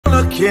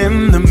look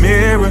in the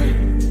mirror,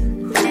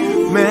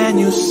 man,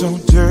 you're so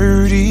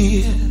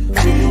dirty.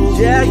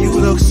 Yeah, you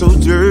look so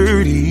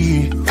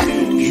dirty.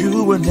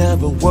 You were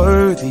never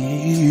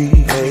worthy.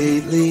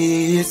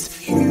 Lately,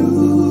 it's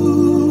you.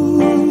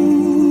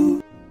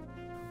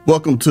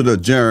 Welcome to the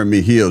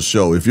Jeremy Hill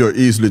Show. If you're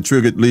easily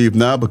triggered, leave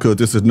now because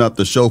this is not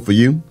the show for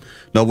you.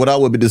 Now, what I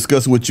will be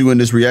discussing with you in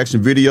this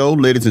reaction video,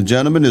 ladies and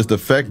gentlemen, is the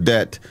fact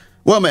that,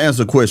 well, I'm going to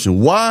answer a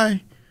question.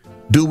 Why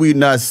do we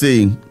not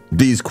see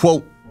these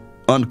quote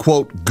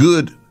unquote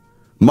good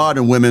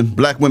modern women,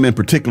 black women in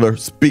particular,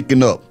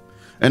 speaking up?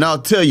 And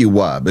I'll tell you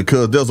why.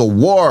 Because there's a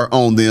war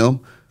on them,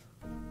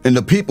 and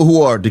the people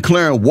who are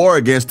declaring war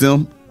against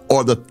them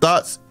are the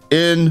thoughts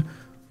in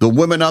the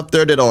women out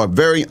there that are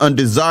very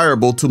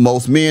undesirable to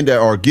most men, that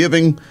are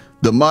giving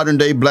the modern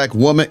day black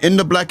woman in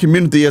the black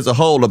community as a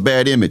whole a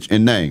bad image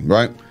and name,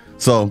 right?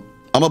 So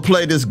I'm gonna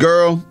play this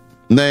girl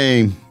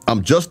named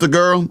I'm Just a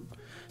Girl.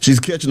 She's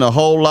catching a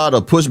whole lot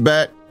of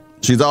pushback.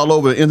 She's all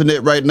over the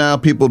internet right now.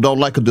 People don't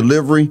like her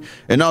delivery.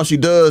 And all she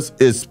does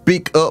is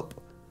speak up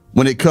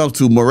when it comes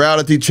to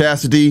morality,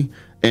 chastity,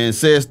 and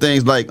says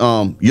things like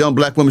young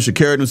black women should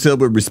carry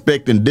themselves with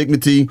respect and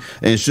dignity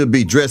and should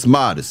be dressed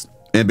modest.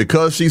 And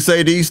because she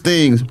say these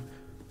things,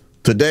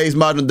 today's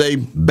modern day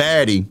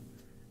baddie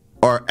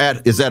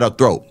is at her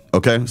throat.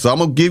 Okay, so I'm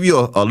gonna give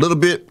you a little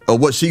bit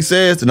of what she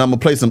says, and I'm gonna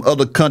play some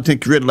other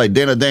content creator like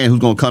Dana Dan who's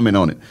gonna comment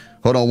on it.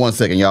 Hold on one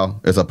second, y'all,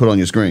 as I put it on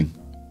your screen.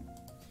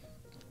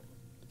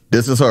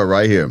 This is her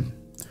right here.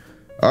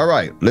 All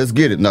right, let's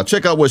get it. Now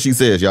check out what she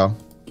says, y'all.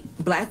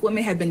 Black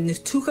women have been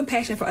too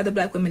compassionate for other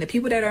black women, the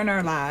people that are in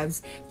our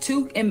lives,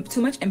 too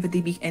much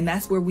empathy, and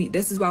that's where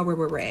this is why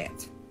we're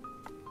at.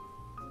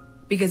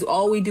 Because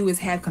all we do is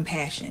have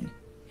compassion,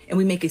 and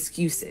we make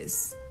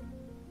excuses.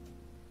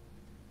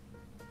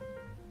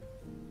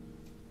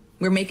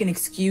 We're making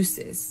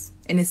excuses,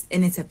 and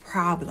it's a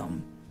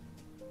problem.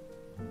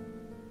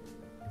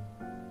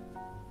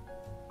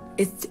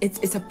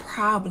 It's a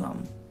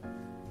problem.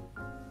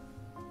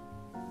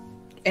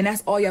 And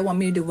that's all y'all want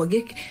me to do. Well,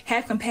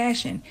 have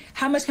compassion.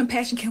 How much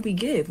compassion can we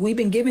give? We've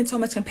been given so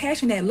much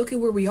compassion that look at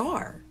where we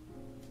are.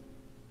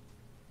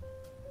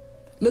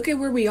 Look at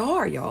where we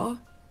are, y'all.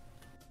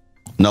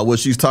 Now, what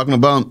she's talking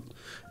about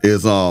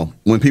is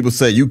when people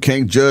say you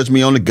can't judge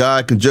me, only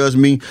God can judge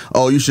me.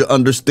 Oh, you should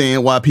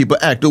understand why people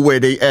act the way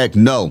they act.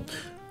 No,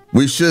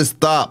 we should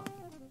stop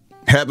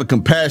having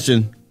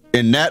compassion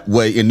in that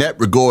way, in that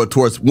regard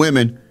towards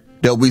women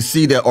that we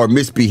see that are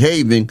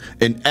misbehaving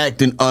and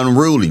acting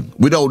unruly.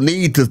 We don't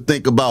need to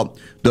think about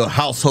the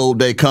household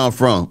they come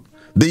from.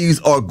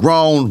 These are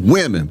grown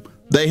women.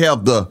 They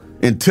have the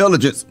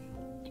intelligence,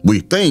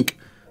 we think,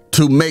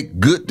 to make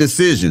good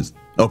decisions.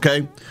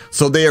 Okay,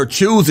 so they are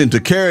choosing to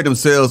carry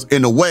themselves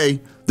in a way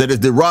that is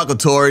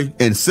derogatory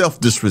and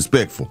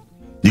self-disrespectful.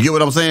 You get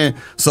what I'm saying?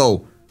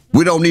 So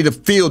we don't need to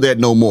feel that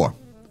no more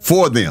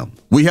for them.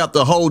 We have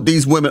to hold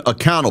these women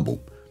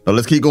accountable. Now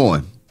let's keep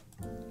going.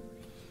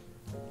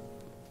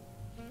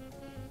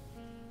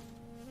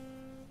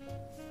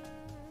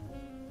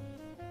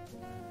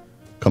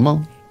 Come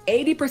on.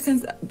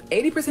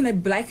 80%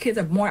 of black kids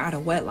are born out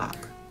of wedlock.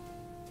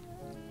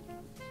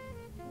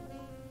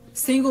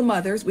 Single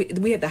mothers,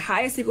 we have the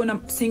highest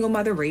single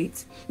mother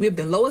rates. We have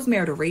the lowest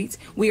marital rates.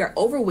 We are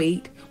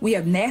overweight. We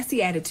have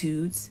nasty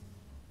attitudes.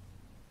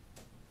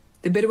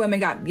 The bitter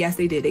women yes,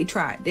 they did. They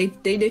tried. They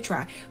did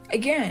try.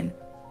 Again,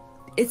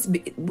 it's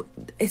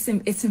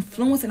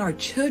influencing our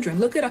children.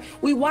 Look at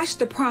we watched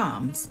the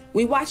proms.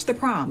 We watched the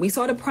prom. We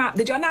saw the prom.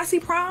 Did y'all not see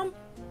prom?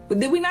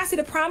 Did we not see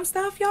the prom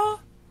stuff, y'all?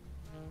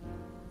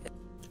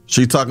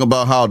 She's talking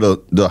about how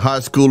the high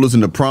schoolers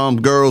and the prom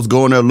girls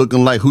going there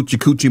looking like hoochie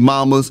coochie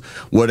mamas,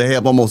 where they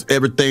have almost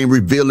everything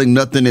revealing.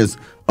 Nothing is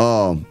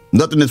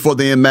for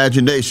the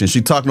imagination.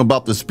 She's talking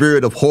about the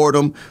spirit of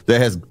whoredom that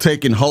has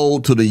taken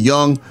hold to the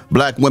young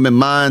black women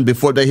mind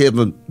before they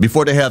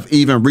have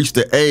even reached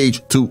the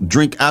age to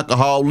drink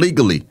alcohol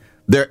legally.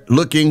 They're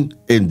looking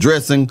and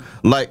dressing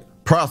like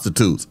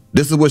prostitutes.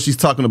 This is what she's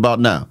talking about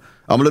now.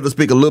 I'm gonna let her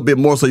speak a little bit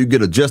more so you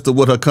get a gist of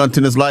what her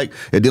content is like,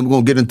 and then we're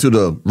gonna get into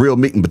the real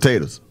meat and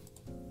potatoes.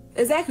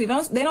 Exactly.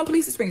 They don't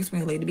police the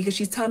spring lady because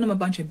she's telling them a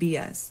bunch of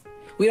BS.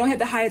 We don't have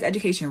the highest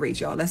education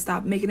rate, y'all. Let's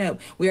stop making it up.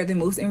 We are the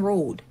most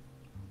enrolled.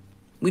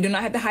 We do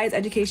not have the highest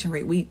education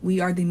rate. We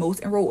are the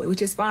most enrolled,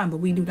 which is fine, but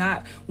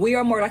we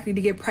are more likely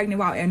to get pregnant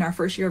while in our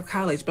first year of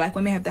college. Black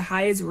women have the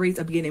highest rates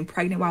of getting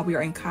pregnant while we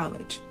are in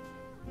college.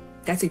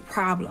 That's a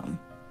problem.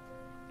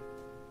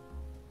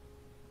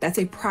 That's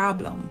a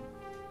problem.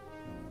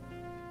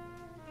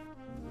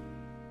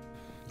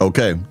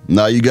 Okay,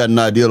 now you got an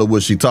idea of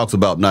what she talks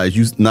about. Now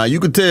you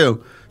can tell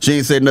she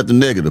ain't said nothing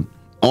negative.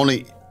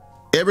 Only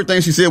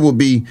everything she said will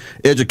be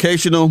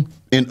educational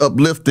and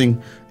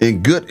uplifting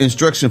and good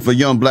instruction for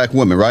young black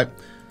women, right?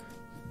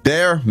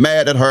 They're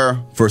mad at her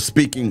for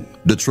speaking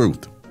the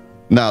truth.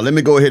 Now, let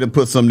me go ahead and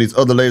put some of these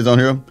other ladies on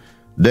here,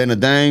 Dana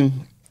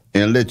Dang,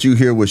 and let you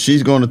hear what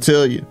she's going to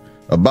tell you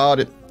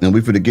about it. And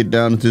we finna get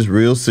down into this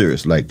real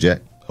serious, like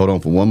Jack. Hold on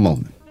for one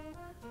moment.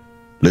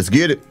 Let's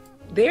get it.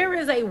 There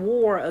is a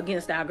war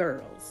against our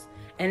girls.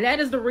 And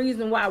that is the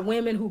reason why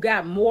women who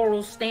got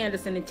moral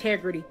standards and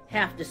integrity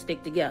have to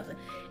stick together.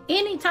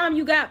 Anytime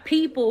you got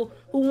people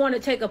who want to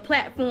take a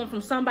platform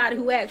from somebody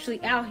who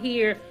actually out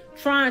here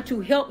trying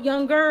to help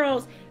young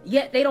girls,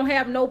 yet they don't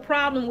have no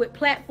problem with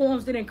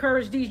platforms that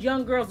encourage these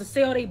young girls to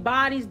sell their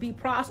bodies, be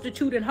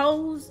prostitute and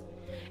hoes.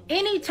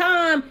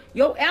 Anytime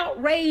your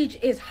outrage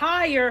is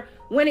higher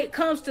when it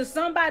comes to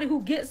somebody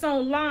who gets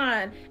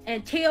online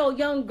and tell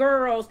young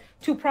girls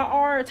to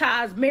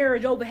prioritize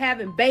marriage over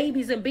having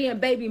babies and being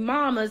baby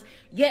mamas,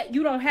 yet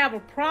you don't have a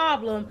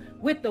problem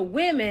with the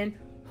women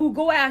who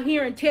go out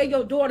here and tell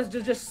your daughters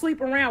to just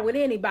sleep around with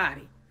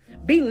anybody.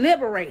 Be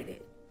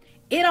liberated.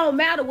 It don't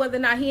matter whether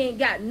or not he ain't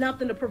got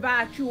nothing to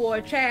provide you or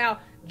a child.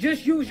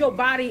 Just use your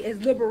body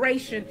as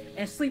liberation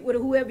and sleep with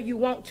whoever you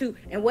want to,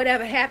 and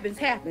whatever happens,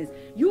 happens.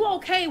 You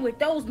okay with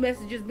those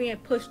messages being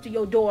pushed to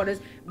your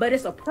daughters, but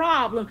it's a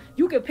problem.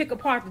 You can pick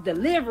apart the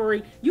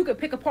delivery. You can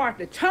pick apart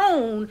the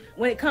tone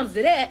when it comes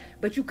to that,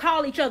 but you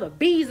call each other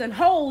bees and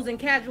hoes in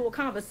casual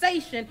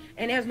conversation,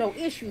 and there's no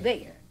issue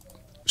there.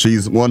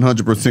 She's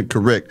 100%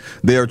 correct.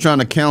 They are trying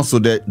to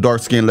counsel that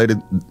dark-skinned lady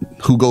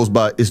who goes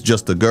by, it's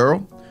just a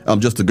girl. I'm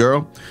just a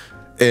girl.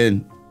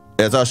 And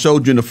as I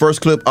showed you in the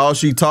first clip, all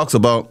she talks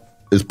about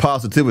is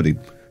positivity.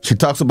 She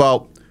talks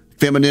about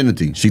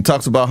femininity. She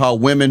talks about how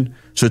women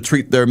should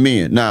treat their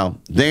men. Now,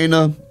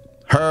 Dana,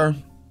 her,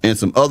 and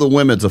some other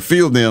women, it's a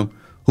few of them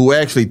who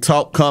actually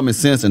talk common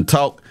sense and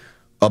talk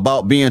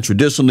about being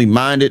traditionally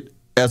minded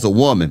as a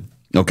woman,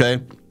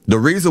 okay? The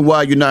reason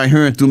why you're not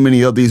hearing too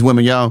many of these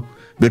women, y'all,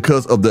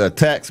 because of the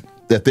attacks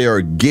that they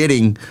are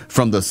getting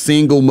from the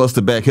single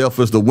mustard-back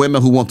heifers, the women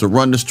who want to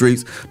run the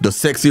streets, the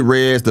sexy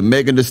reds, the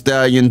Megan Thee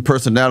Stallion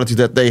personalities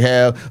that they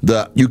have,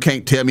 the you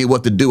can't tell me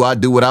what to do, I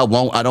do what I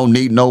want, I don't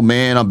need no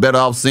man, I'm better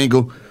off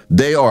single.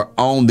 They are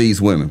on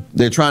these women.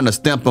 They're trying to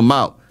stamp them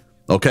out,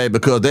 okay,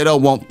 because they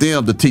don't want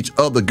them to teach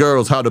other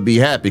girls how to be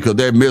happy because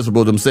they're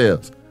miserable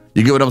themselves.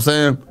 You get what I'm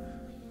saying?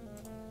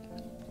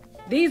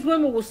 These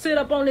women will sit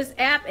up on this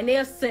app and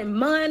they'll send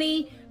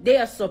money,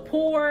 they'll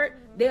support,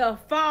 they'll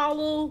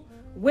follow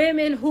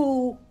women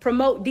who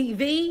promote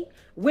DV,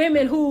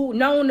 women who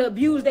known to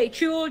abuse their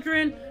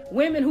children,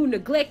 women who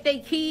neglect their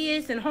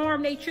kids and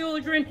harm their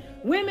children,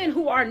 women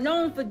who are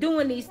known for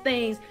doing these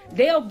things.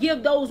 They'll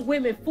give those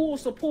women full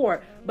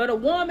support. But a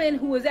woman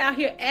who is out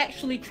here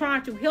actually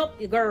trying to help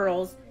the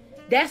girls,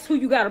 that's who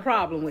you got a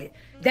problem with.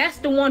 That's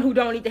the one who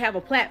don't need to have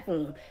a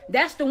platform.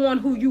 That's the one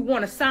who you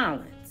want to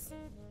silence.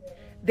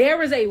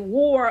 There is a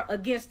war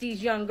against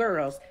these young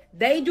girls.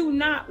 They do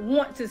not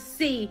want to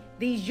see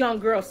these young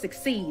girls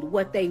succeed.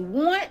 What they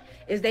want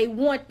is they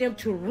want them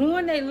to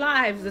ruin their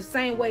lives the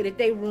same way that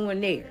they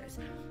ruin theirs.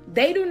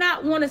 They do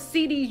not want to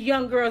see these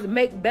young girls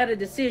make better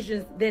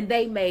decisions than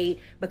they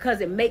made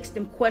because it makes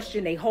them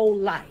question their whole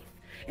life.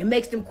 It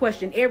makes them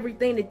question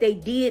everything that they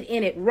did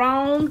in it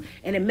wrong,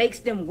 and it makes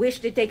them wish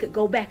that they could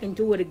go back and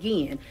do it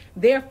again.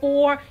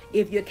 Therefore,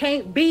 if you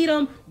can't beat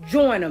them,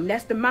 join them.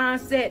 That's the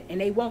mindset,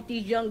 and they want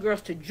these young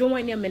girls to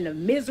join them in the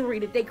misery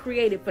that they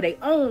created for their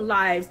own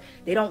lives.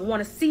 They don't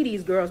want to see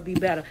these girls be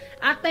better.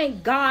 I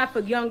thank God for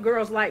young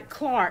girls like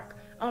Clark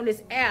on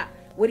this app,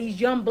 where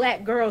these young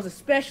black girls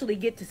especially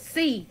get to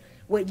see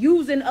what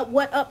using up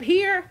what up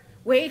here,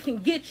 where it can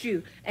get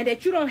you, and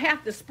that you don't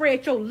have to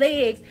spread your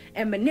legs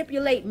and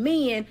manipulate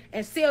men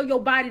and sell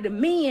your body to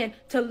men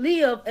to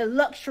live a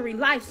luxury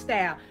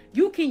lifestyle.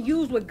 You can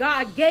use what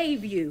God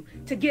gave you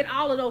to get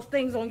all of those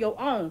things on your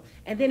own.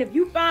 And then if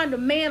you find a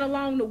man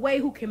along the way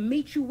who can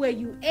meet you where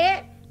you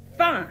at,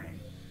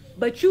 fine.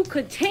 But you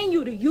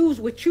continue to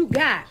use what you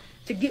got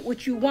to get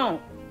what you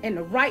want in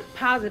the right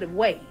positive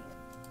way.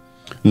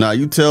 Now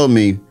you tell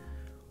me,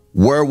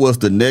 where was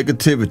the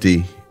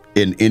negativity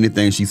in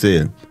anything she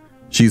said?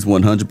 She's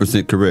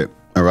 100% correct,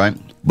 all right?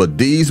 But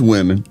these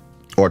women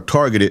are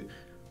targeted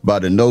by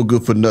the no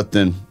good for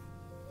nothing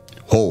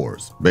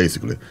whores,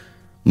 basically.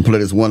 I'm gonna play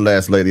this one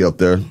last lady up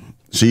there.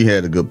 She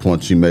had a good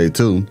point she made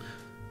too.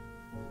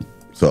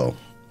 So,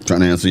 trying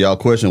to answer y'all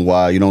question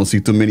why you don't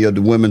see too many of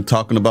the women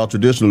talking about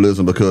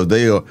traditionalism, because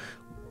they are,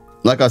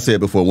 like I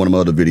said before in one of my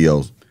other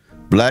videos,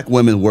 black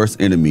women's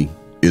worst enemy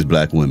is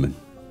black women,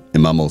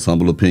 in my most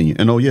humble opinion.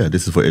 And oh yeah,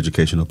 this is for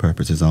educational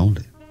purposes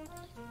only.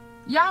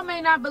 Y'all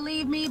may not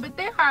believe me, but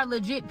there are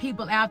legit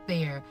people out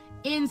there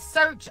in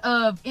search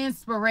of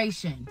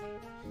inspiration,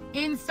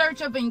 in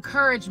search of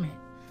encouragement.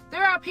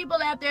 There are people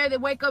out there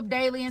that wake up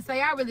daily and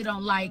say, I really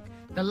don't like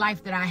the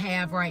life that I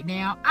have right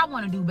now. I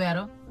want to do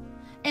better.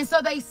 And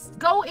so they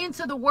go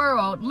into the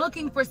world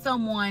looking for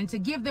someone to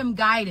give them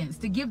guidance,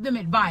 to give them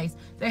advice,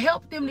 to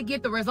help them to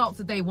get the results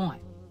that they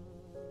want.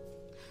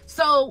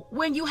 So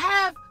when you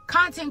have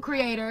content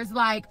creators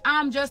like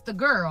I'm Just a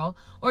Girl,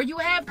 or you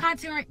have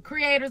content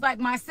creators like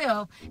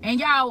myself, and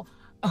y'all,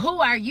 who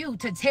are you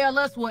to tell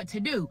us what to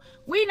do?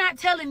 We're not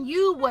telling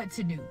you what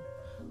to do.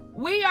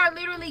 We are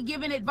literally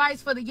giving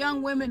advice for the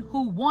young women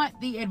who want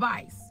the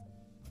advice.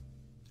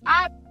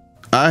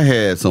 I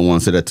had someone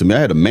say that to me. I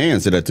had a man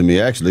say that to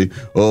me, actually.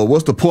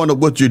 What's the point of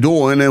what you're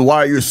doing, and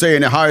why you're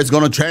saying it, how it's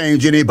going to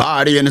change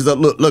anybody? And it's like,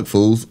 look,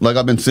 fools, like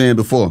I've been saying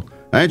before,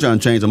 I ain't trying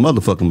to change a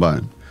motherfucking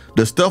body.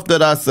 The stuff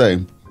that I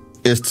say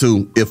is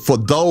if for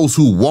those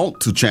who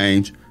want to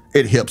change,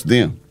 it helps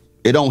them.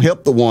 It don't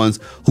help the ones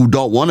who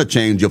don't want to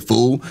change, you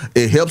fool.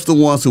 It helps the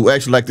ones who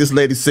actually, like this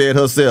lady said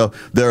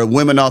herself, there are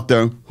women out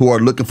there who are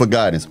looking for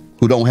guidance,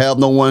 who don't have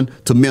no one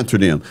to mentor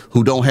them,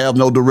 who don't have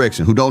no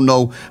direction, who don't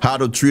know how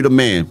to treat a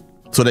man.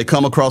 So they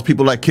come across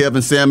people like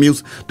Kevin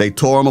Samuels. They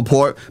tore him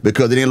apart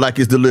because they didn't like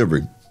his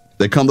delivery.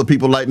 They come to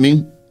people like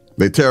me.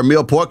 They tear me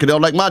apart because they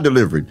don't like my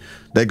delivery.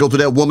 They go to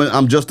that woman,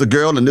 I'm just a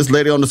girl, and this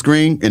lady on the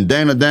screen, and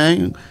Dana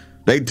Dang.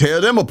 They tear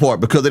them apart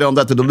because they don't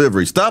like the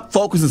delivery. Stop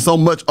focusing so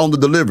much on the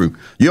delivery.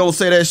 You don't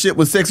say that shit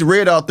when Sexy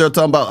Red out there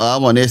talking about, I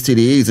want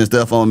STDs and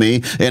stuff on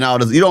me and all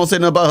this. You don't say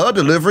nothing about her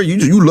delivery.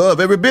 You love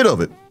every bit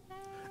of it.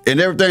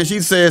 And everything she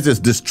says is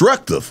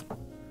destructive.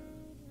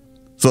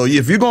 So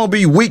if you're going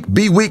to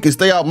be weak and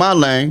stay out my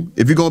lane.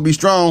 If you're going to be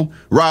strong,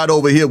 ride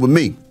over here with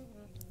me.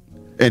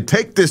 And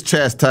take this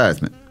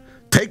chastisement.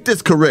 Take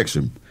this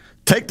correction.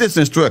 Take this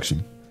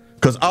instruction.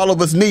 Because all of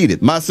us need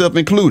it, myself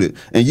included.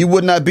 And you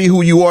would not be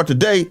who you are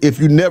today if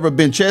you never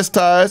been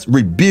chastised,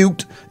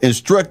 rebuked,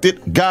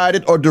 instructed,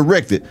 guided, or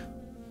directed.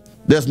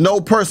 There's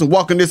no person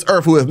walking this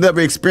earth who has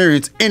never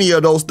experienced any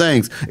of those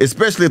things,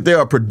 especially if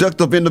they're a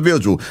productive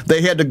individual.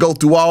 They had to go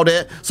through all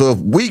that. So if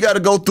we got to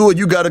go through it,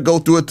 you got to go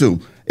through it too.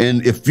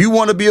 And if you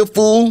want to be a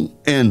fool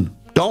and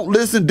don't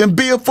listen, then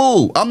be a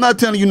fool. I'm not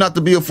telling you not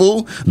to be a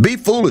fool. Be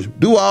foolish.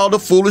 Do all the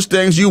foolish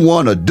things you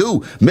want to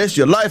do. Mess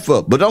your life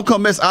up, but don't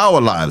come mess our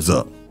lives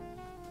up.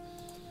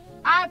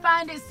 I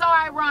find it so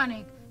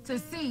ironic to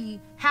see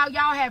how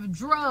y'all have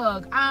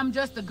drug I'm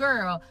Just a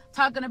Girl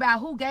talking about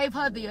who gave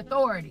her the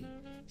authority.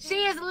 She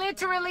is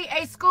literally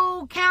a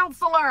school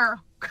counselor.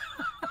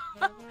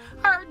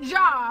 Her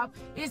job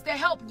is to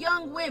help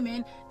young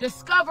women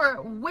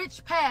discover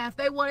which path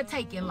they want to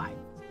take in life.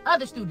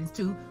 Other students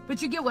too,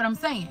 but you get what I'm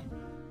saying.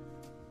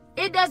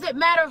 It doesn't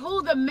matter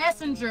who the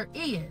messenger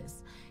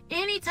is.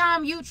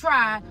 Anytime you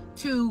try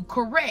to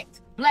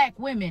correct black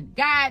women,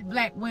 guide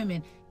black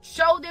women,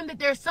 show them that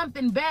there's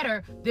something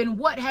better than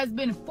what has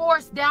been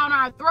forced down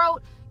our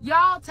throat,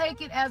 y'all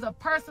take it as a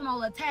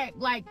personal attack,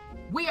 like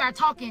we are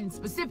talking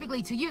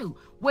specifically to you.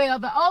 Well,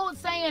 the old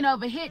saying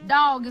of a hit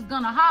dog is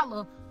gonna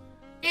holler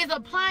is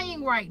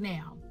applying right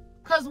now.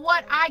 Because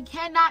what I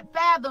cannot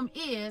fathom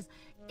is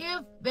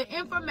if the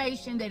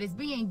information that is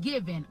being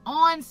given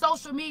on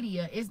social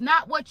media is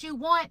not what you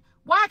want,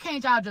 why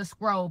can't y'all just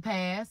scroll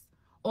past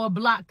or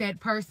block that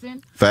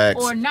person?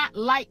 Facts. Or not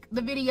like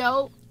the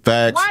video?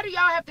 Facts. Why do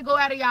y'all have to go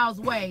out of y'all's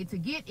way to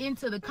get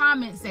into the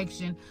comment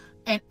section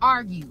and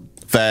argue?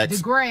 Facts.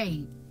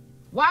 Degrade.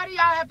 Why do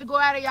y'all have to go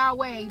out of y'all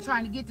way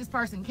trying to get this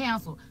person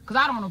canceled? Because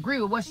I don't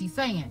agree with what she's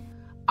saying.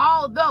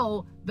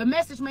 Although the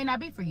message may not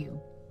be for you.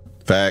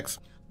 Facts.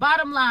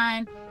 Bottom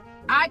line,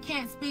 I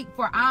can't speak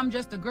for I'm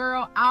Just a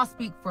Girl. I'll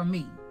speak for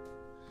me.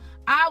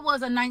 I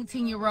was a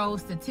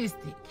 19-year-old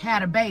statistic,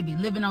 had a baby,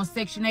 living on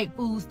Section 8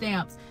 food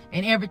stamps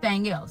and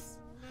everything else.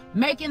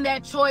 Making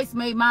that choice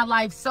made my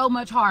life so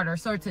much harder.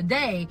 So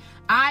today,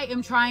 I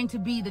am trying to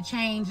be the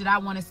change that I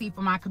want to see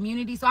for my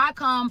community. So I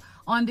come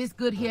on this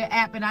Good Here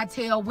app and I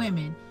tell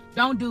women,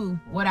 don't do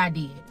what I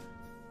did.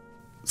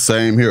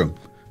 Same here.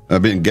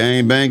 I've been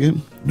gang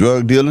banging,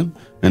 drug dealing,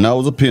 and I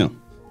was a pimp.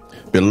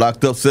 Been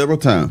locked up several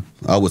times.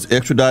 I was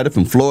extradited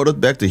from Florida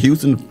back to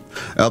Houston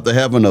after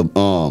having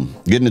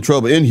getting in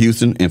trouble in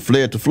Houston and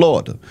fled to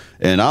Florida.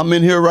 And I'm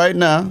in here right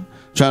now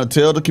trying to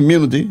tell the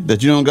community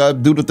that you don't got to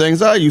do the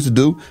things I used to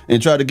do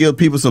and try to give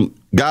people some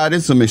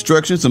guidance, some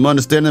instruction, some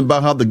understanding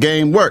about how the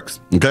game works.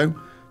 Okay?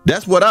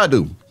 That's what I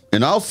do.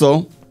 And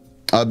also,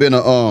 I've been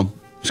a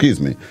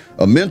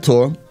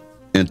mentor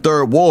in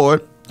 3rd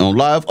Ward on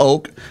Live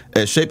Oak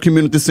at Shape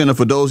Community Center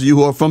for those of you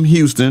who are from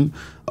Houston.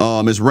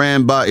 It's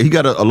ran by, he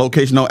got a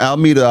location on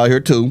Alameda out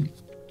here too.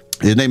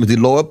 His name is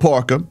Deloyd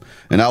Parker.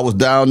 And I was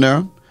down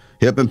there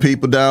helping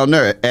people down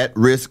there,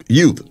 at-risk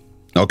youth.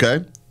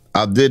 Okay?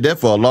 I did that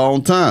for a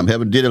long time.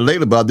 Haven't did it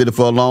lately, but I did it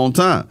for a long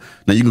time.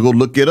 Now you can go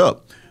look it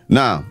up.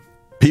 Now,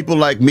 people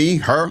like me,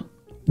 her,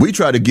 we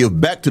try to give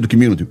back to the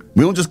community.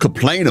 We don't just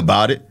complain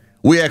about it.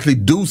 We actually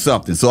do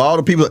something. So all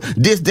the people,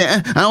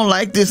 that, I don't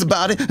like this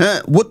about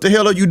it. What the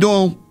hell are you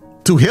doing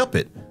to help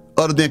it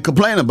other than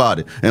complain about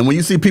it? And when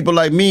you see people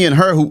like me and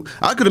her, who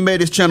I could have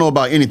made this channel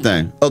about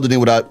anything other than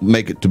what I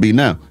make it to be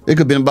now. It could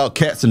have been about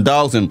cats and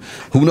dogs and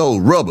who knows,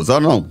 rubbers. I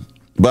don't know.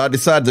 But I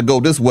decided to go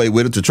this way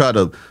with it to try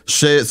to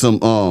shed some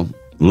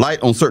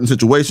light on certain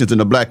situations in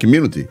the black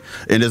community.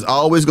 And there's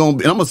always going to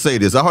be, and I'm going to say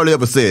this, I hardly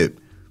ever say it,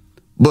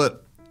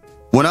 but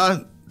when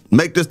I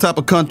make this type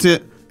of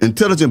content,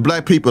 intelligent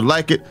black people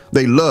like it,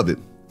 they love it.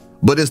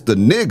 But it's the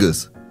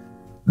niggas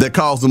that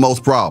cause the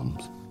most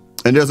problems.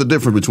 And there's a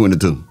difference between the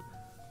two.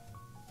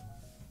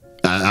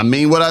 I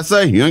mean what I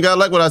say. You ain't got to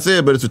like what I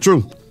said, but it's the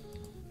truth.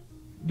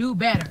 Do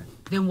better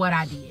than what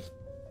I did.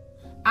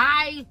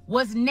 I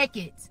was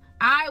naked.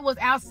 I was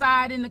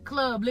outside in the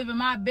club living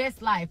my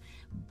best life,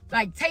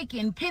 like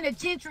taking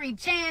penitentiary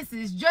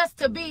chances just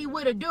to be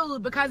with a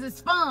dude because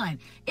it's fun.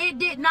 It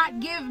did not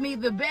give me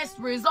the best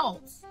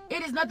results.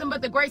 It is nothing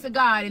but the grace of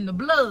God and the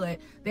blood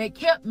that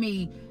kept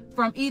me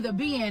from either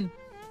being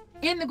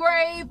in the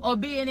grave or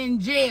being in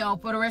jail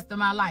for the rest of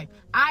my life.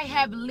 I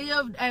have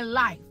lived a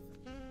life.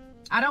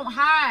 I don't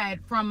hide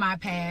from my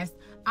past.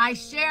 I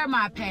share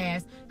my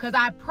past because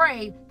I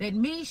pray that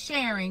me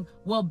sharing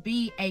will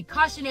be a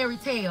cautionary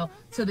tale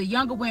to the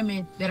younger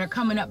women that are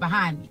coming up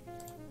behind me.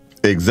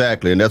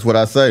 Exactly, and that's what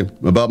I say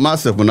about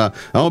myself. When I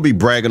don't be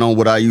bragging on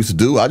what I used to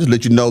do. I just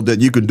let you know that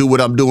you can do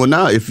what I'm doing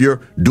now if you're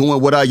doing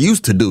what I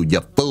used to do,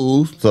 you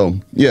fools. So,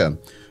 yeah.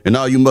 And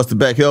all you mustard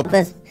back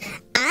helpers.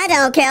 I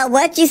don't care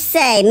what you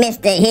say,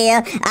 Mr.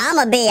 Hill.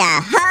 I'ma be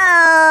a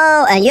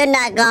hoe, and you're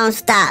not gonna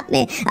stop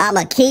me.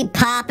 I'ma keep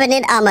popping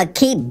it. I'ma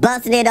keep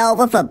busting it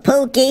over for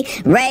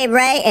Pookie, Ray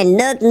Ray, and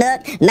Nook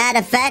Nook. Matter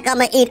of fact,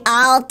 I'ma eat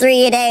all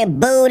 3 of their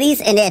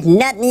booties, and there's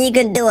nothing you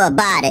can do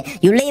about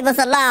it. You leave us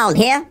alone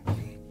here.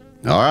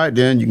 All right,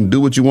 then. You can do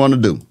what you want to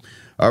do.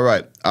 All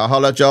right. I'll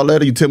holler at y'all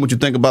later. You tell me what you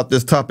think about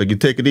this topic. You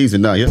take it easy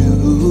now, yeah?